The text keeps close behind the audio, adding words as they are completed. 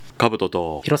カブト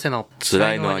とヒロセのつ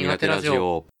らいのは苦手ラジ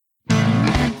オ。好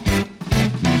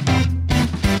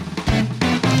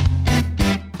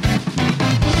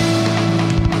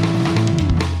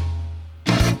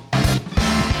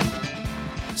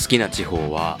きな地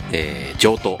方は、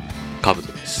上都カブ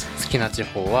トです。好きな地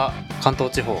方は関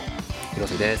東地方、ヒロ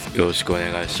セです。よろしくお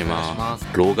願いします。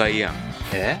老害やん。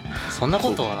そんな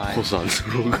ことはない。コさんの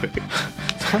老害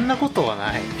そんなことは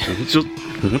ない。もうちょっ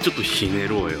とひね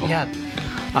ろうよ。いや、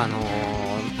あ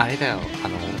れだよ、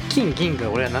金銀が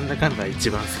俺はなんだかんだ一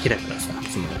番好きだからさ、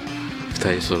その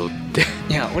二人揃って。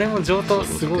いや、俺も上東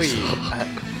すごい。だ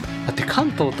って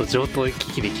関東と上東行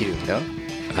き来できるんだよ。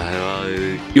あれは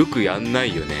よくやんな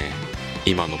いよね、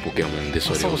今のポケモンで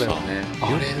それをさ。そうだよね。あ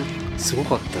れすご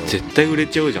かったよ。絶対売れ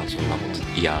ちゃうじゃん、そんなこと。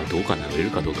いや、どうかな、売れる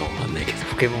かどうかわかんないけど。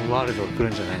ポケモンワールド来る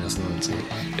んじゃないの、そのうち。い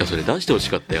や、それ出してほし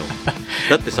かったよ。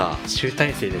だってさ、集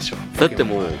大成でしょ。だって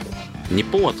もう日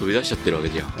本は飛び出しちゃってるわけ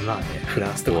じゃん。まあね、フラ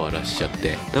ンスとか終わらしちゃっ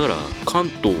て。だから関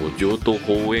東上東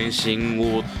方円信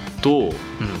号と、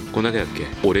こんだけだっけ、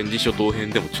オレンジ諸島編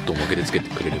でもちょっとおまけでつけて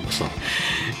くれればさ。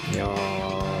いやー、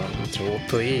上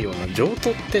東いいよな。上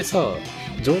東ってさ、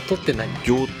上東って何？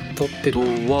上東って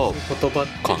言葉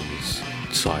関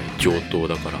西上東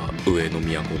だから上の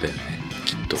都だよね、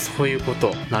きっと。そういうこ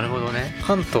と。なるほどね。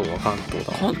関東は関東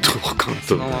だ。関東は関東だ。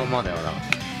そのままだよな。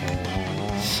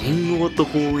信号と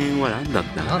方円は何だっ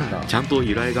た？なんだ？ちゃんと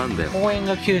由来があんだよ。方円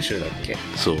が九州だっけ？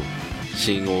そう。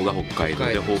信号が北海道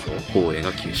で方円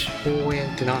が九州。方円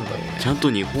ってなんだろうね。ちゃん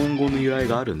と日本語の由来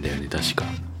があるんだよね、確か。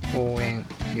方円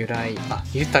由来、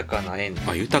豊かな円。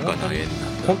豊かな円な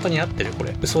んだ。本当に合ってるこ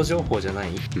れ？嘘情報じゃな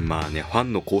い？まあね、ファ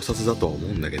ンの考察だとは思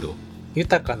うんだけど。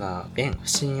豊かな円、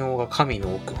信用が神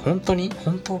の奥。本当に？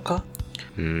本当か？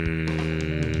本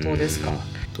当ですか？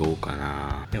どうか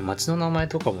な。でも町の名前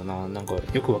とかもなんか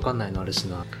よくわかんないのあるし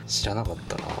な。知らなかっ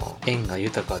たな。円が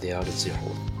豊かである地方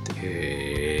って。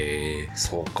へー、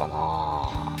そうか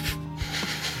な。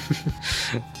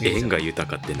円が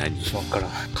豊かって何？わから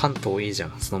ん。関東いいじゃ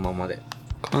ん、そのままで。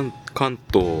関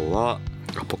東は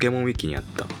ポケモンウィキにあっ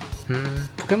た。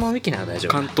ポケモンウィキなら大丈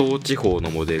夫。関東地方の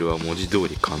モデルは文字通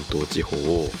り関東地方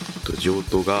を、上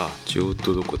都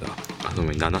どこだ？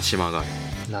七島がある。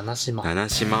七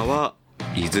島は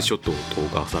伊豆諸島と小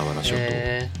笠原諸島。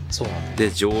そうなんだ。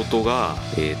で、上都が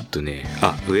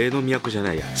上の都じゃ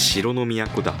ないや、城の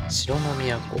都だ。城の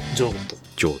都、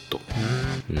上都。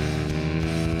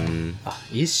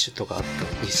一種とかあった。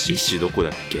一種どこだ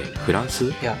っけ？フランス？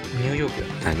いや、ニューヨーク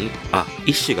だ。何？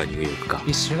一種がニューヨークか。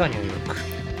一種がニューヨーク。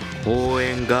方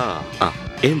円が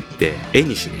円って絵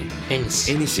にしね。絵に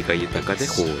しが豊かで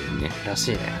方円ね。らし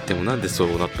いね。でもなんでそ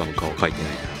うなったのかは書いてな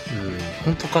いな。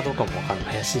本当かどうかもわかん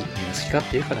ない。怪しい。好きかっ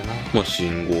て言うからな。まあ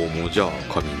信号もじゃあ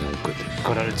神の奥で。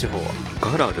ガラル地方は？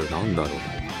ガラルなんだろう。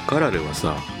ガラルは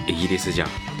さ、イギリスじゃん。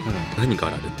何ガ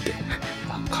ラルって。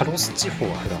カロス地方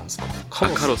はフランスか。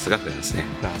カロスがフランスね。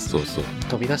フランス。そう。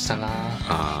飛び出したな。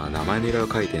名前の由来は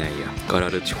書いてないや。ガラ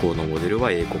ル地方のモデル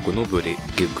は英国のグレ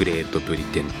ートブリ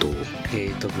テン島。グレ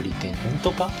ートブリテン。本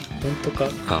当か？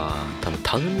多分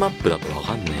タウンマップだとわ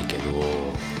かんないけど、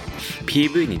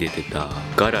PV に出てた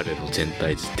ガラルの全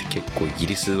体図って結構イギ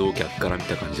リスを逆から見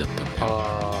た感じだったんだよ。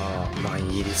まあイ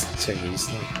ギリスっちゃイギリス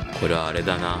な。これはあれ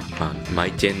だな。マ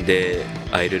イチェンで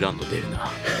アイルランド出るな。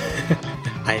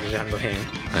アイルラン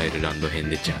ド編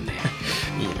出ちゃうね。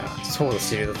いいな。ソード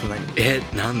シールドと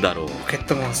何？なんだろう。ポケッ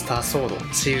トモンスターソー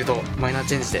ドシールドマイナー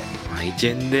チェンジで。マイチ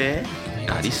ェンで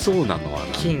ありそうなのは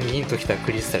金銀ときた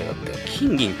クリスタルだって。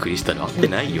金銀クリスタル合って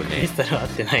ないよね。クリスタルは合っ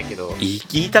てないけど、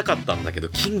言いたかったんだけど、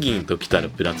金銀ときたら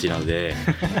プラチナで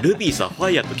ルビーサフ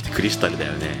ァイアときてクリスタルだ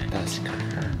よね。確か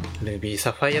に。ルビー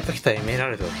サファイアときたらエメラ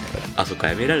ルドときたら。そっか、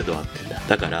エメラルドは合ってんだ。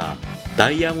だからダ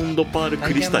イヤモンドパール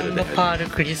クリスタルだよね。ダイヤモンドパール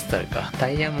クリスタルか。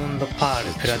ダイヤモンドパー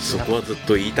ルプラチナ。そこはずっ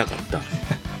と言いたかった。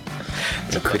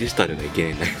クリスタルがいけな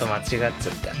いんだけど。間違っちゃっ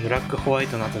た。ブラックホワイ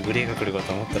トの後グレーが来るか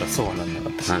と思ったらそうはなんなか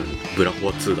ったし。ブラホ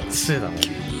は2だもん。2だもん。急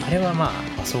に。あれは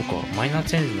そうか、マイナー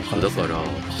チェンジの可能性だから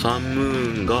サンム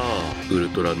ーンがウル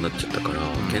トラになっちゃったから、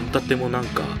ケンタテもなん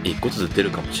か1個ずつ出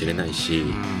るかもしれないし、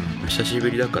久しぶ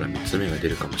りだから3つ目が出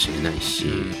るかもしれないし、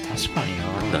確かに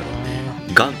なんだろうね。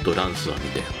ガンとランスは見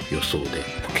たよ、予想で。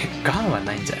ガンは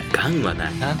ないんじゃない？ガンはな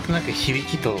い。なんとなく響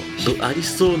きとあり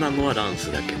そうなのはラン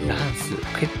スだけど。ランス、ポ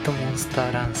ケットモンスタ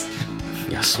ーランス。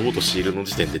いや、ソードシールの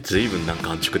時点で随分なん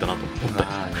か安直だなと思った。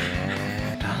まあ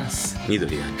ね、ランス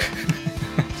緑だね。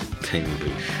絶対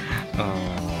緑。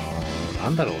な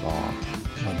んだろう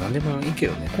な。なんでもいいけ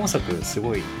どね。今作す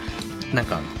ごいなん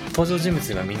か登場人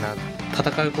物がみんな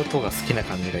戦うことが好きな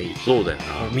感じがいい。そうだよな。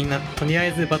みんなとりあ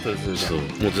えずバトルするじゃん。そう、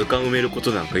もう図鑑埋めるこ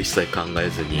となんか一切考え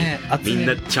ずに、みん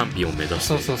なチャンピオン目指し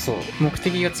て。そう目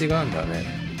的が違うんだよね。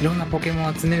いろんなポケモ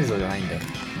ン集めるぞじゃないんだよ。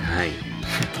はい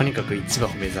とにかく一番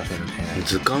を目指せみたいな。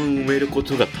図鑑埋めるこ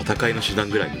とが戦いの手段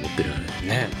ぐらいに持ってるよ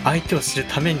ね。相手を知る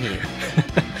ために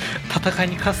戦い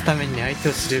に勝つために相手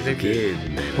を知るべき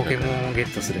ポケモンをゲ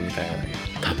ットするみたいなね。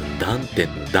多分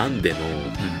ダンでの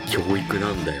教育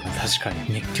なんだよ、確か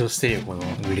に熱狂してるよこの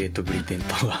グレートブリテン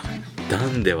島が。ダ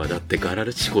ンではだってガラ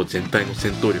ル地方全体の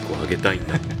戦闘力を上げたいん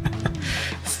だ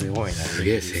すごいな。す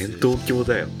げえ戦闘狂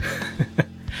だよ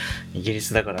イギリ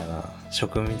スだからな、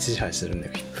植民地支配するんだ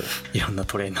よきっと。いろんな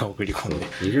トレーナーを送り込んで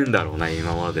いるんだろうな、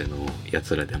今までのや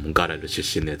つらでもガラル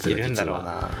出身のやつらいるんだろう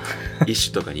な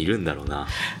一種とかにいるんだろうな。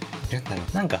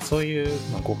なんかそういう、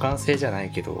互換性じゃな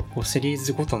いけどシリー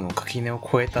ズごとの垣根を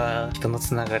越えた人の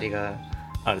つながりが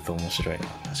あると面白いな。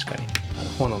確かに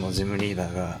炎のジムリーダ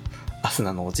ーがアス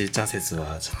ナのおじいちゃん説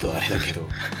はちょっとあれだけど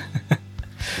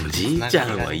おじいちゃ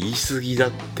んは言い過ぎだ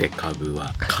って。カブ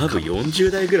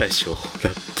40代ぐらいでしょだ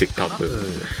ってカブ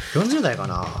40代か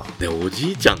な。でお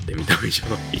じいちゃんって見た目じゃ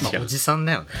ないじゃん、おじさん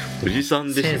だよね。おじさ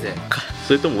んでしょ。せいぜい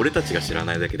それとも俺たちが知ら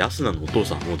ないだけでアスナのお父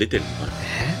さんもう出てるのかな。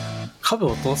カブ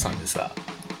お父さんでさ、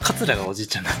カツラがおじい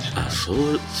ちゃんなんじゃん。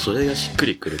それがしっく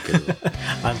りくるけど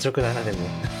安直だな。でも、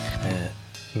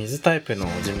水タイプの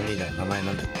ジムリーダーの名前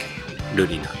なんだっけ。ル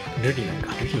リナ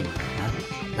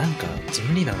なんかジ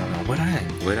ムリーダーの名前覚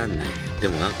えられない。で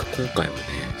もなんか今回はね、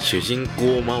主人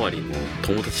公周りの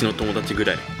友達の友達ぐ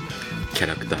らいキャ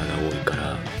ラクターが多いか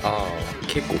ら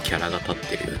結構キャラが立っ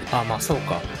てるよね。まあそう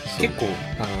か。結構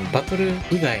バトル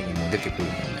以外にも出てくるも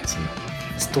んね、その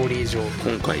ストーリー上。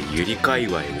今回ユリ界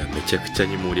隈がめちゃくちゃ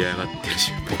に盛り上がってる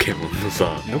し、ポケモンの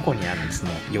さ、どこにあるんです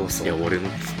の要素。いや俺の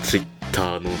ツイッ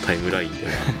ターのタイムラインで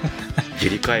はユ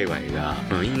リ界隈が、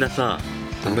みんなさ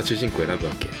女主人公選ぶ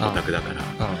わけ。オタクだから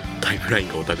タイムライン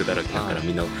がオタクだらけだから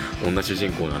みんな女主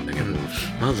人公なんだけど、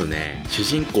まずね、主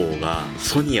人公が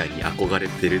ソニアに憧れ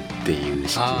てるっていう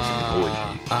シチュエーションが多い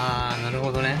ね。なる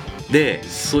ほどね。で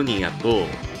ソニアと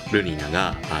ルニナ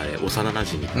が幼な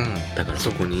じみ、だからそ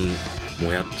こに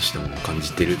もやっとしたものを感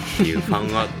じてるっていうフ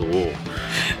ァンアートを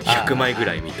100枚ぐ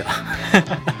らい見た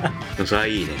それは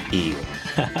いいね、いいよ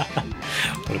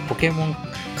俺ポケモン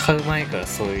買う前から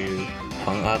そういうフ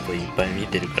ァンアートいっぱい見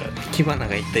てるから、キバナ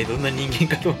が一体どんな人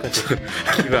間かどうかで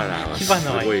キバナ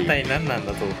は一体何なん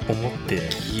だと思って。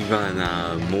キバ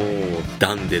ナも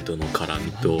ダンデとの絡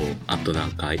みと、あとな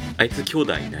んかあいつ兄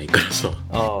弟いないからさ、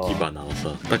キバナは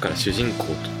さ、だから主人公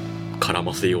と絡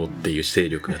ませようっていう勢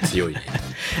力が強いね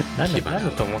なんだ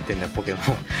と思ってんだよポケモン。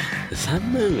サ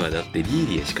ンムーンはだってリー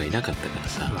リエしかいなかったから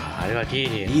さ、あれはリ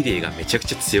ーリエがめちゃく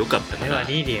ちゃ強かったから。あれは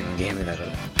リーリエのゲームだから。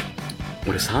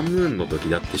俺サンムーンの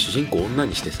時だって主人公女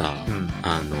にしてさ、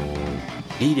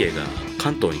リーリエが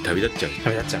関東に旅立っちゃうね。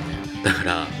だか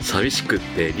ら寂しくっ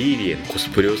てリーリエのコス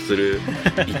プレをする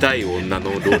痛い女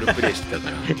のロールプレイしてたか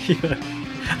ら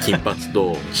金髪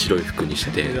と白い服にし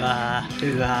てうわ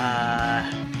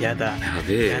やだ。や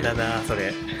べえ、やだなそ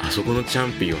れ。あそこのチャ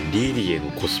ンピオンリーリエ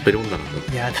のコスプレ女なん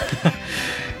だ。や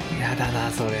だな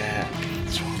それ。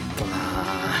ちょっとな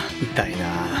痛いな。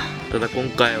ただ今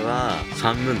回は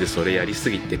3分でそれやり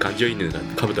すぎて感情移入が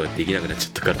カブトができなくなっちゃ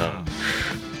ったから、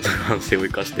反省を生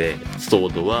かしてソ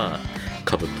ードは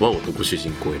カブトは男主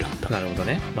人公を選んだ。なるほど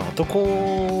ね。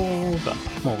男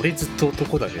が、俺ずっと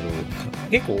男だけど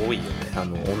結構多いよね、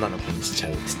女の子にしちゃ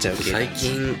う系。最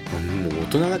近もう大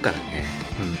人だからね、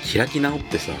開き直っ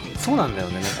てさ。そうなんだよ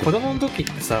ね。子供の時っ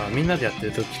てさ、みんなでやって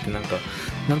る時ってなん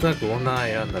となく女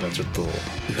選んだらちょっとお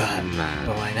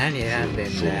前何選んで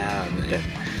んだよみたいな、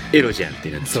エロじゃんって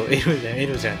なって。そうエ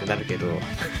ロじゃんってなるけど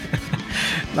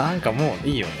なんかもう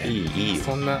いいよね。いいよ。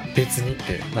そんな別にっ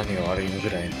て何が悪いのぐ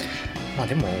らい。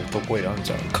でも男選ん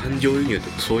じゃう。感情移入と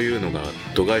かそういうのが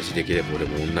度外視できれば俺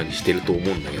も女にしてると思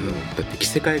うんだけど、だって着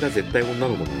せ替えが絶対女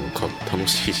の子の方が楽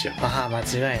しいじゃん。間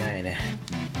違いないね、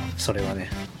それはね。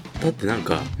だってなん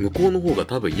か向こうの方が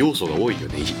多分要素が多いよ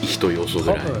ね、一要素ぐ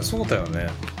らい。多分そうだよね。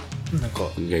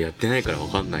やってないから分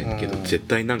かんないんだけど、絶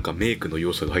対なんかメイクの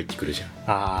要素が入ってくるじゃ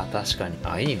ん。確か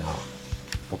に。いいな。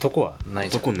男はない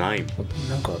じゃん。男ないもん。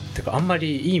てかあんま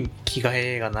りいい着替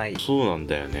えがない。そうなん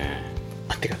だよね。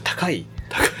てか高い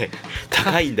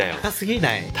んだよ。高すぎ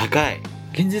ない？高い。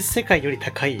現実世界より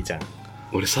高いじゃん。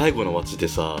俺最後の街で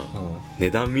さ、値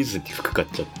段見ずに服買っ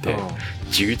ちゃって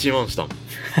11万したもん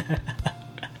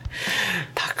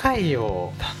高い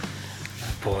よ。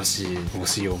帽子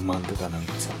4万とかなん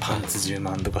かさ、パンツ10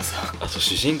万とかさ。あ、そう、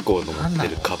主人公の持って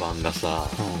るカバンがさ、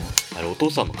あれお父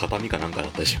さんの形見かなんかだ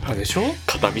ったでしょ。あ、でしょ？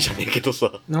形見じゃねえけど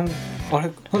さ、あれなんで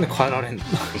変えられんの？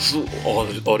そう、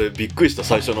あれびっくりした。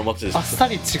最初の街であっさ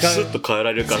り違う、スッと変え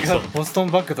られるからさ。違う、ボストン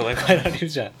バッグとかで変えられる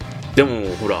じゃん。で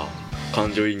もほら、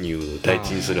感情移入を第一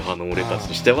にする派の俺たち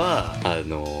としては、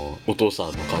お父さん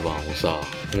のカバンをさ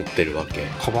持ってるわけ。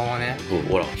カバンはね、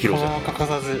ほら、広瀬カバンは欠か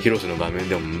さず、広瀬の画面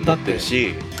でも持ってる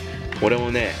し、俺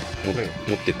もね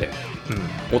持ってたよ。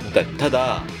持った。た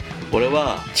だ俺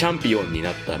はチャンピオンに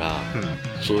なったら、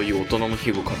そういう大人の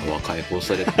庇護からは解放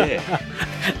されて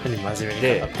何真面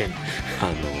目に語ってんの？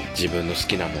自分の好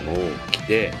きなものを着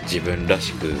て自分ら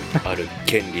しくある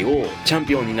権利をチャン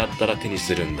ピオンになったら手に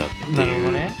するんだってい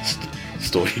う、ね、ス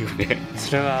トーリーをね。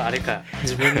それはあれか、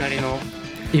自分なりの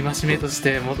戒めとし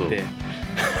て持って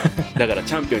だから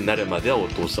チャンピオンになるまではお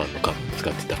父さんのカバン使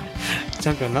ってた。チ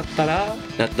ャンピオンになったら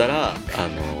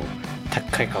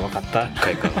高いカバン買った。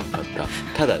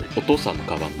ただお父さんの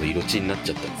カバンの色地になっ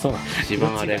ちゃった。そうなんだ。一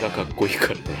番あれがかっこいい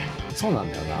からね。そうな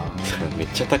んだよな。めっ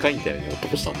ちゃ高いんだよね、お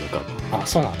父さんのカバン。あ、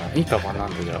そうなんだ。いいカバンなん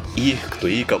だ。じゃあいい服と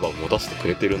いいカバンを持たせてく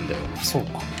れてるんだよ。そう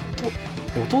か。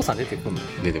お父さん出てくるの？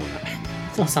出てこない。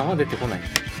お父さんは出てこない。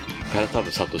から多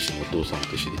分サトシのお父さん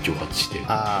として蒸発してる。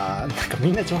あー、なんかみ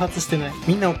んな蒸発してない。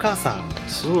みんなお母さん。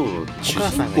そう、主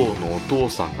人公のお父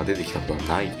さんが出てきたこと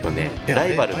はないよね。ラ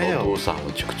イバルのお父さん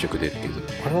はちょくちょく出てくる。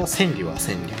あれは千里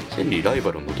ライ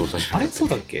バルのお父さんじゃない。あれそう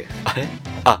だっけ？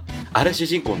あれ主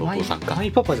人公のお父さんか。マ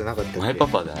イパパじゃなかったっけ？マイパ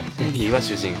パだ。千里は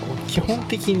主人公のお父さん。基本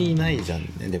的にいないじゃん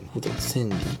ね。でも千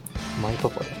里マイパ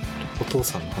パだよ。お父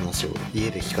さんの話を家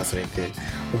で聞かされて、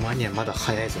お前にはまだ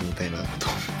早いぞみたいなことを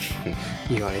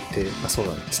言われて、あ、そう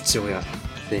だね、父親。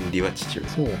千里は父親。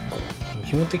そうか。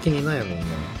基本的にいないもんな。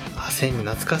あ、千里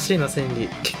懐かしいな。千里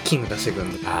キッキング出してく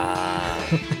んだ。あ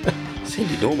ー千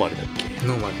里ノーマルだっけ？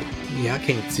ノーマル。や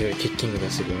けに強いキッキング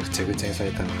出してくるのぐちゃぐちゃにされ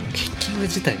たの。キッキング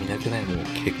自体見なくないの？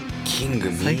キッキン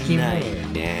グ見ない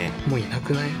ね。もういな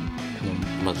くない？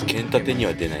まず剣立てに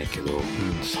は出ないけど、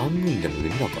3人でも出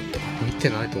なかったかな。見て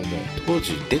ないと思う。当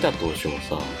時出た当初は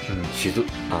さ、種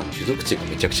族値が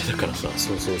めちゃくちゃだからさ、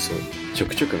そうちょ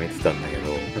くちょく見てたんだけ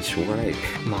ど、しょうがないよね。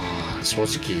まあ正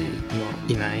直、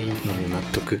いないのも納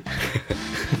得。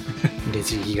レ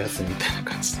ジギガスみたいな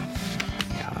感じ。い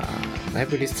やー、だい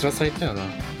ぶリストラされたよな、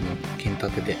剣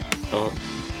立てで。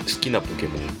好きなポケ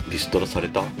モンリストラされ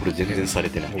た？俺全然され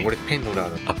てない。俺ペンドラ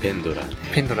ーだ。ペンドラーね。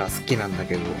ペンドラー好きなんだ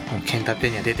けど、剣立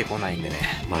てには出てこないんでね。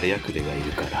丸ヤクデがい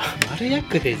るから。丸ヤ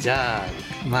クデじゃ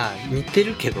あ、まあ似て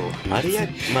るけど、丸ヤ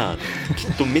クデ、まあき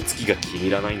っと目つきが気に入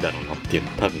らないんだろうなっていうの。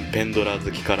多分ペンドラー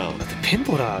好きからは。だってペン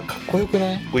ドラーかっこよく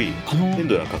ない？かっこいい。ペン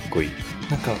ドラーかっこいい。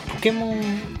なんかポケモン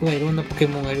はいろんなポケ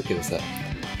モンがいるけどさ、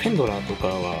ペンドラーとか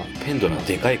はペンドラー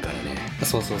でかいからね。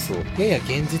そうやや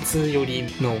現実寄り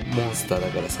のモンスターだ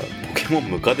からさ。ポケモン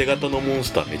ムカデ型のモン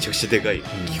スターめちゃくちゃでかい、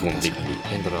基本的に。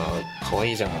ペンドラーかわ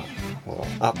いいじゃん。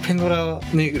あ、ペンドラ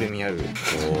ーぬいぐるみある。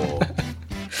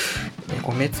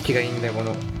こう目つきがいいんだよ、こ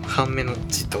の半目の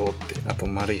地頭って。あと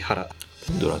丸い腹。ペ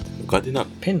ンドラーってムカデなの？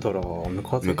ペンドラーはム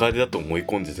カデ。ムカデだと思い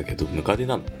込んでたけど、ムカデ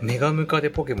なの？メガムカデ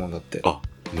ポケモンだって。あ、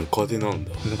ムカデなん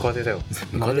だ。ムカデだよ。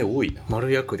ムカデ多いな。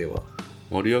丸ヤクデは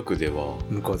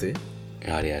ムカデ？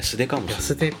あれ安手かもしれない。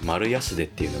安手？丸安手っ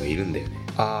ていうのがいるんだよね。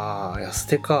あー、安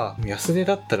手か。安手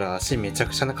だったら足めちゃ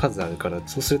くちゃな数あるから、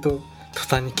そうすると途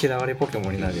端に嫌われポケ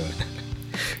モンになるよね。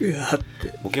うわーっ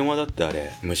て。ポケモンだってあ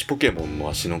れ、虫ポケモンの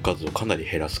足の数をかなり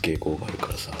減らす傾向があるか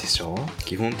らさ。でしょ？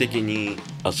基本的に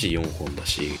足4本だ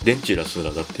し、デンチュラす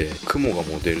らだって雲が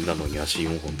モデルなのに足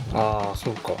4本だから。ああ、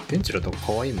そうか。デンチュラとか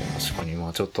可愛いもん。確かに。ま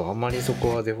あちょっとあんまりそ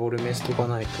こはデフォルメしとか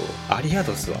ないと。アリア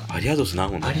ドス何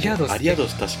本だ？アリアド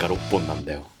ス確か6本なん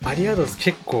だよ。アリアドス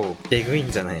結構エグい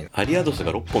んじゃないの？アリアドス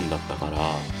が6本だったか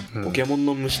ら、ポケモン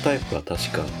の虫タイプは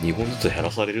確か2本ずつ減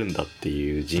らされるんだって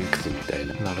いうジンクスみたい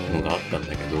なのがあったん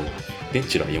だけど、デン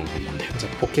チュラは4本なんだよ。じゃ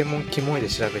あポケモンキモいで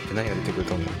調べて何が出てくる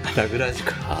と思う？ラグラージ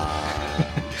か。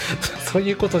そう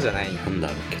いうことじゃないよ。なんだ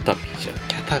ろう、キャタピーじゃん。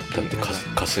キャタピーだって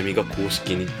かすみが公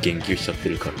式に言及しちゃって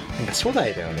るから。なんか初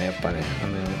代だよね、やっぱね。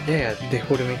ややデ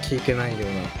フォルメ聞いてないよ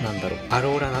うな、なんだろう、ア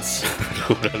ローラナッシー。ア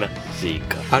ローラナッシー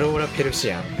か。アローラペル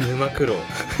シアン。沼クロウ。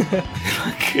沼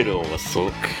クロウは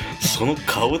その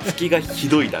顔つきがひ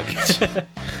どいだけじゃん。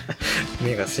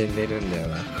目が死んでるんだよ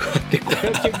な。で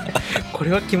こ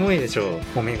れはキモいでしょ。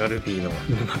オメガルビーの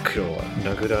沼クロウは。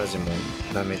ラグラージも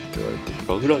ダメって言われて。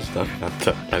ラグラージダメなん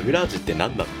だ。ラグラージって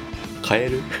何なの？カエ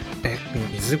ル？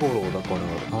水五郎だか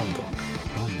らな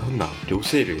んだ両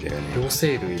生類だよね。両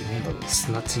生類なんだろう、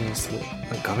砂地にそう。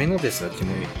ガメノデスはキ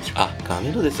モいでしょ。ガ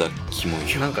メノデスはキモ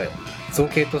いよ。なんか造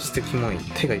形としてキモい。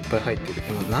手がいっぱい入ってる。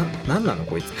なんなの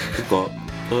こいつ。てか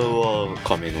それは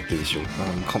亀の手でしょ。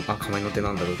亀の手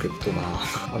なんだろうけど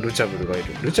な。ルチャブルがい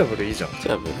る。ルチャブルいいじゃん。ルチ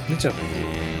ャブルルチ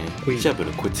ャブ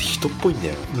ルこいつ人っぽいんだ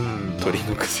よ。鳥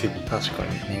のくせに。確かに。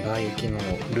メガ雪の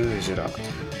ルージュラ、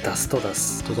ダストダ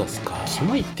スか。キ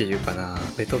モいっていうかな。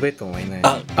ベトベトンはいない。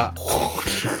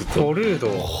ホル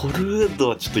ード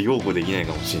はちょっと擁護できない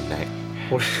かもしれない。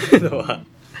ホルードは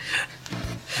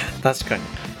確かに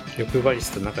欲張り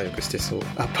しと仲良くしてそう。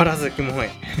パラスキモい。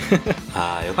よ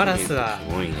くパラスは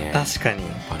キモいね。確かに。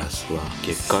パラスは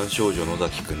月刊少女野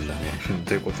崎くんだね。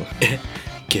どういうこと？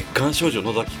月刊少女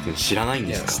野崎くん知らないん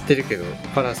ですか？知ってるけど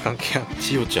パラス関係ある。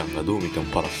千代ちゃんがどう見ても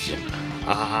パラスじゃ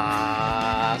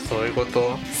ん。そういうこと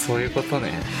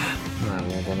ね。なる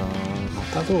ほどな。マ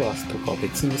タドラスとか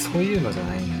別にそういうのじゃ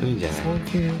ないんだ。いいんじゃない？そう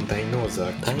いうダイノーズ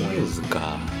はダイノーズ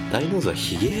か。ダイノーズは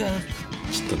ヒゲが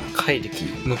ちょっとなんか怪力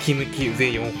ムキムキ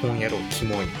腕4本野郎キ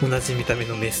モい。同じ見た目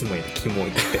のメスもいるキモい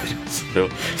って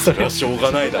それはしょう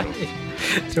がないだろ。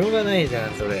しょうがないじゃ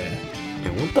んそれ。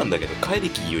思ったんだけど怪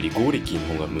力よりゴーリキ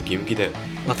の方がムキムキだよ。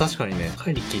確かにね。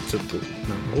怪力ちょっとゴ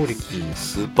ーリキ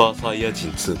スーパーサイヤ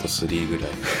人2と3ぐら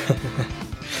い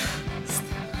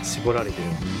絞られてる。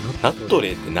ナットレ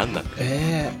イって何なんだ？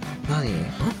何？ナ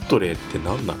ットレイって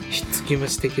何なの？ひっつき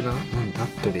虫的な？ナ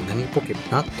ットレイ何ポケモン？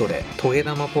ナットレイトゲ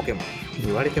玉ポケモン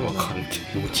言われてもモ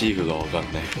チーフが分か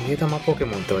んない。トゲ玉ポケ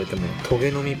モンって言われてもトゲ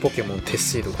のみポケモンテッ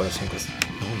シードから進化する。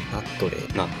ナッ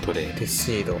トレイテッ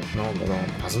シードなんだな。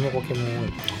謎のポケモン。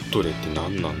ナットレイって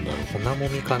何なんだろう。粉も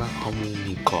みかな。ハモ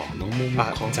ミか。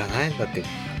じゃない？だってど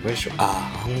うでしょう。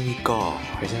ハモミか。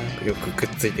あれじゃなくよくくっ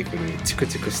ついてくるチク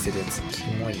チクしてるやつ。キ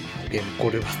モい。ゴ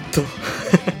ルバット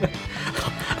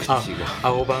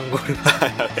青番ゴルバ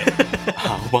ッ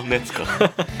ト青番のやつか。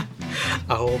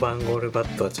青番ゴルバ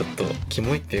ットはちょっとキ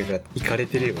モいっていうかイカれ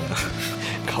てるよな。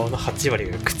顔の8割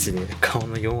が口で顔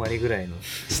の4割ぐらいの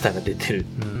舌が出てる。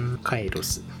カイロ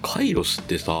スっ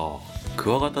てさク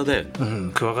ワガタだよ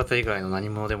ね。クワガタ以外の何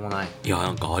者でもない。いや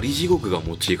なんかアリジゴクが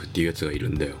モチーフっていうやつがいる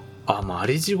んだよ。ア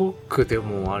リジゴクで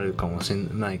もあるかもしれ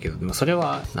ないけど、でもそれ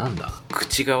はなんだ？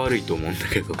口が悪いと思うんだ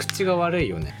けど。口が悪い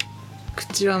よね。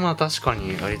口は確か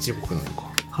にアリジゴクなのか。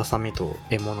ハサミと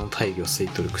獲物大魚吸い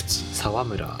取る口。沢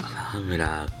村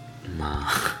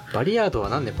バリアードは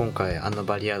なんで今回あんな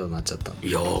バリアードになっちゃったの？い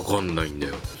やわかんないんだ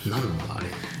よ。なんなのあれ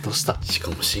どうした？し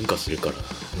かも進化するから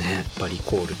ね。バリ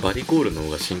コールの方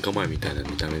が進化前みたいな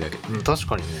見た目だけど、確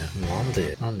かにね。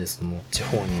なんでその地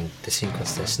方によって進化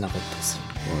したりしなかったりす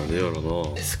る？なんでやろ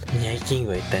な。ですか。ニャイキン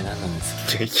グは一体何なんで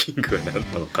すか？ニャイキングは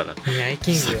何なのかな。ニャイ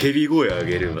キング叫び声上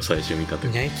げるの最初見た時。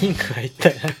ニャイキングは一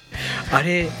体あ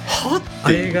れ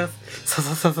がサ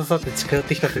サササって近寄っ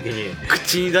てきた時に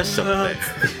口に出しちゃったね。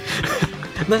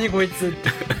何こいつど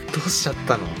うしちゃっ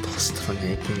たの？どうしたのニ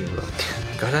ャイキングはって。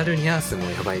ガラルニャースも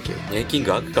やばいけど。ニャイキン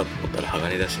グ悪かと思ったら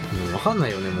鋼だし。分かんな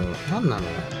いよね。もう何なの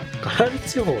ガラル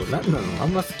地方何なの？あん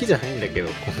ま好きじゃないんだけど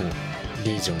この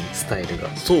リージョンスタイル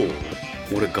が。そう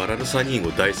俺ガラルサニー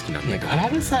ゴ大好きなんだけど。ガラ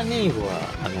ルサニーゴは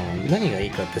何がいい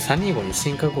かってサニーゴに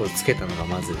進化コードつけたのが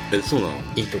まずそうなの？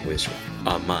いいとこでしょ。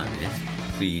まあね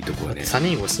いいとこはね。サ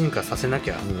ニーゴ進化させな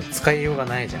きゃもう使いようが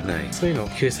ないじゃん。そういうのを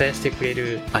救済してくれ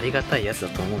るありがたいやつだ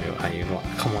と思うよ。ああいうのは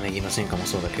カモネギの進化も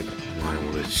そうだけど。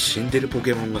俺死んでるポ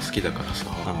ケモンが好きだからさ。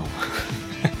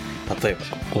例えば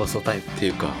ゴーストタイプってい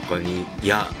うか他に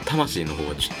魂の方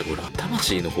はちょっと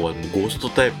魂の方はゴースト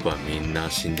タイプはみん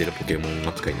な死んでるポケモン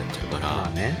扱いになっちゃうか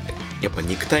ら、やっぱ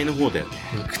肉体の方だよね。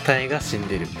肉体が死ん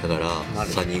でる。だから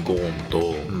サニゴーン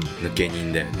と抜け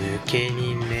人だよね。抜け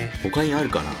人ね。他にある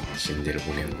かな死んでる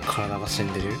ポケモン。体が死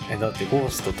んでる？だってゴー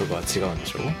ストとかは違うんで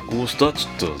しょ？ゴーストはち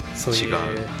ょっと違う。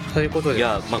そういうことで。ゴ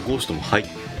ーストも入っ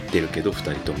てるけど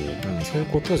2人とも、そういう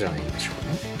ことじゃないんでしょう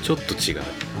ね。ちょっと違う。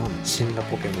死んだ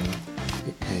ポケモン、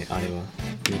あれは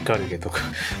ミカルゲとか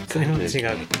それも違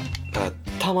う。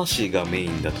魂がメイ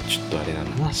ンだとちょっとあれなん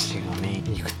だ。魂がメイン。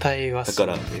肉体はだか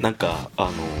らなんか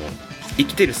生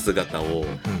きてる姿を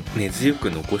根強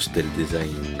く残してるデザイ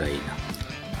ンがいいな。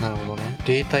なるほどね。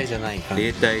霊体じゃない感じ。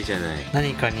霊体じゃない。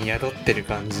何かに宿ってる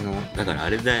感じの。だからあ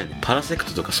れだよね。パラセク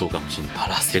トとかそうかもしんない。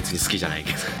別に好きじゃない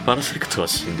けど。パラセクトは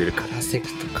死んでるから。パラセク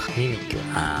トか。ミミック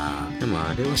は。でも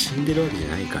あれは死んでるわけじゃ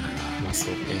ないからな。そ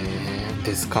う。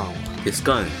デスカーンは。デス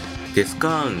カ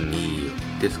ーンいいよ。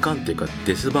デスカーンっていうか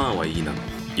デスバーンはいいな。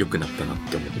良くなったなっ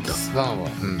て思った。デスバーンは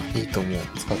いいと思う。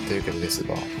使ってるけどデス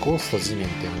バーン。ゴースト地面っ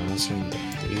て面白いんだって。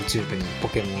YouTube にポ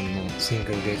ケモンのシン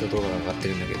グルレート動画が上がって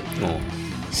るんだけど。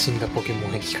死んだポケモ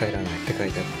ンは生き返らないって書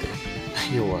いてあっ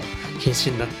て要は瀕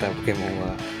死になったポケモン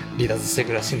は離脱してい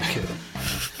くらしいんだけど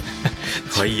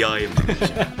ファイヤーエンブレム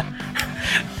じゃん。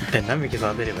一体何匹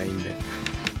育てればいいんだよ。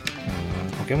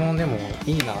ケモンでも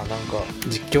いいな、なんか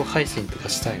実況配信とか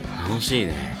したいな。楽しい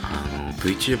ね。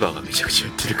VTuber がめちゃくちゃ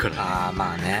やってるからね。ああ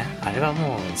まあね、あれは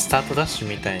もうスタートダッシュ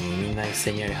みたいにみんな一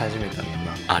斉にやり始めたもん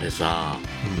な。あれさ、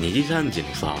2時3時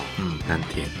のさ、なん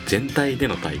ていうの、全体で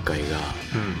の大会が、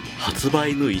発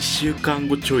売の1週間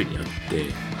後ちょいにあって、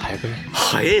早くね。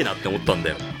早えなって思ったんだ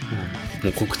よ。も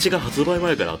う告知が発売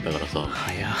前からあったからさ、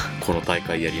この大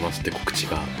会やりますって告知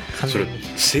が、それ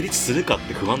成立するかっ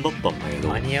て不安だったんだけど、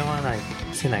間に合わない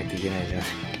せないといけないじゃない。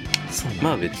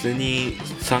まあ別に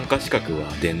参加資格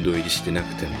は殿堂入りしてな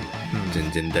くても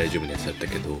全然大丈夫なやつだった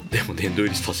けど、でも殿堂入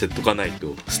りさせとかない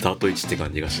とスタート1って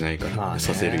感じがしないから、まあ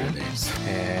させるよね。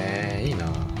いいな、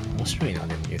面白いな。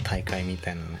でもいう大会み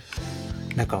たいなの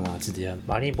なんかマジで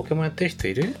周りにポケモンやってる人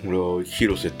いる？俺は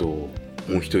広瀬と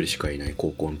もう一人しかいない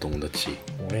高校の友達。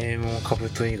俺もカブ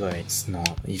ト以外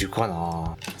いるか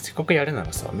な。せっかくやるな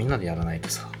らさ、みんなでやらないと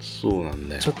さ。そうなん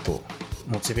だよ。ちょっと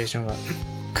モチベーションが。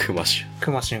クマシ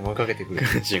ュンが追いかけてくる。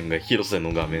クマシュンが広瀬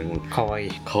の画面を。かわい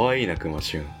い。かわいいなクマ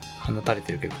シュン。放たれ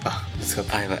てるけど、ぶつかっ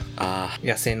た。やばい。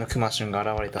野生のクマシュンが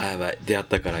現れた。やばい。出会っ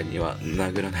たからには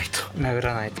殴らな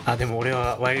いと。でも俺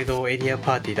はワイルドエリア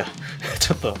パーティーだ。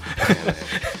ちょっと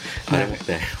あれ持っ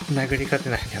てない。殴り勝て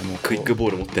ないね。もうクイックボ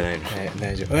ール持ってないの。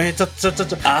大丈夫。ちょ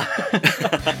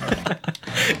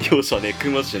容赦ねえ。ク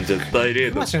マシュン絶対レー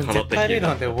ド。クマシュン絶対レード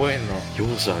なんて覚えんの。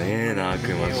容赦ねえな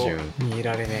クマシュン。見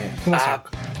られねえ。ク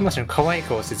マシュン可愛い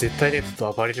顔して絶対レー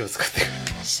ドと暴れるを使ってる。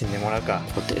死んでもらうか。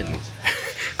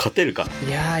勝てるか。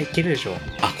いやーいけるでしょ。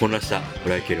混乱した。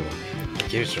俺はいけるわ。い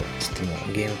けるでしょ。ちょっとも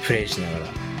うゲームプレイしながら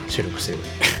収録してる。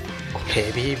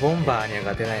ヘビーボンバーには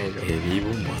勝てないでしょ。ヘビーボ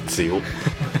ンバー強っ。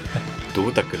ド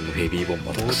ータ君のヘビーボン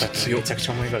バーとか強っ。めちゃくち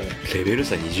ゃ重いからね。レベル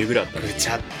差20ぐらいあったね。ぐち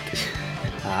ゃって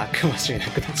クマシュンいな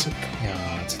くなっちゃった。いや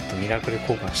ーちょっとミラクル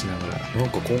交換しながら。なん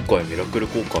か今回ミラクル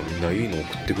交換みんないいの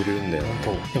送ってくれるんだよ。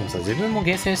でもさ、自分も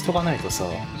厳選しとかないとさ、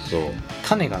そう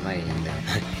種がないんだよ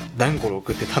ね。ダンゴロ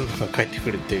送って種が返って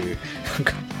くるっていう、なん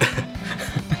か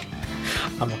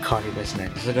あんま変わりがしない。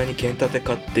さすがに剣立て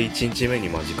買って1日目に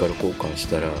マジカル交換し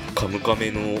たらカムカ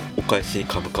メのお返しに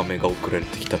カムカメが送られ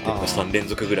てきたっていうのが3連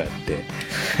続ぐらいあって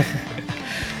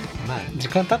まあ時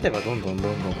間経てばどんどんみん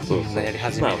なやり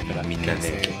始めるから、みんなね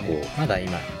結構まだ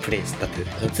今プレイしたって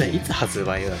いつ発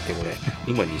売だってこれ。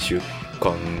今2週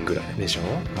間ぐらいでしょ。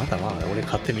まだ俺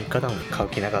買って3日だもん。買う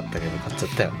気なかったけど買っちゃっ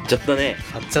たよ。買っちゃ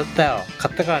ったよ。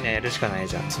買ったからにはやるしかない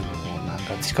じゃん。なん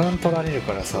か時間取られる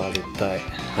からさ、絶対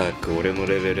早く俺の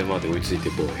レベルまで追いついて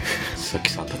こい。さっ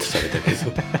き3立てされたけど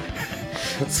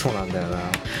そうなんだよな。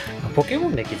ポケモ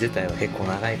ン歴自体は結構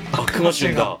長い。クマシ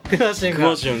ュン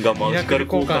がマジカル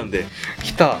交換で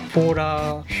来た。ポー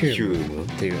ラーヒュームっ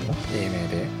ていうの英名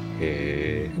で。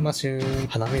クマシュン、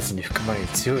鼻水に含まれる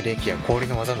強い霊気や氷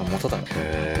の技の元だ。ど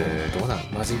うなの。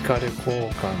マジカル交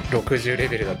換60レ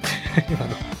ベルだって今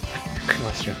のク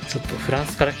マシュン。ちょっとフラン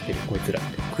スから来てるこいつら。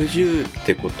60っ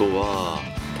てことは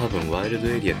多分ワイルド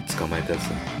エリアで捕まえたやつ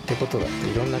だってことだって。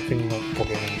いろんな国のポ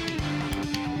ケモン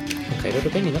なんかいろい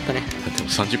ろ便利になったね。でも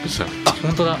30分さ。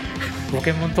本当だ。ポ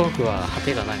ケモントークは果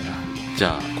てがないな。じ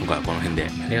ゃあ今回はこの辺で。あ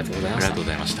りがとうござ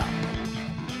いました。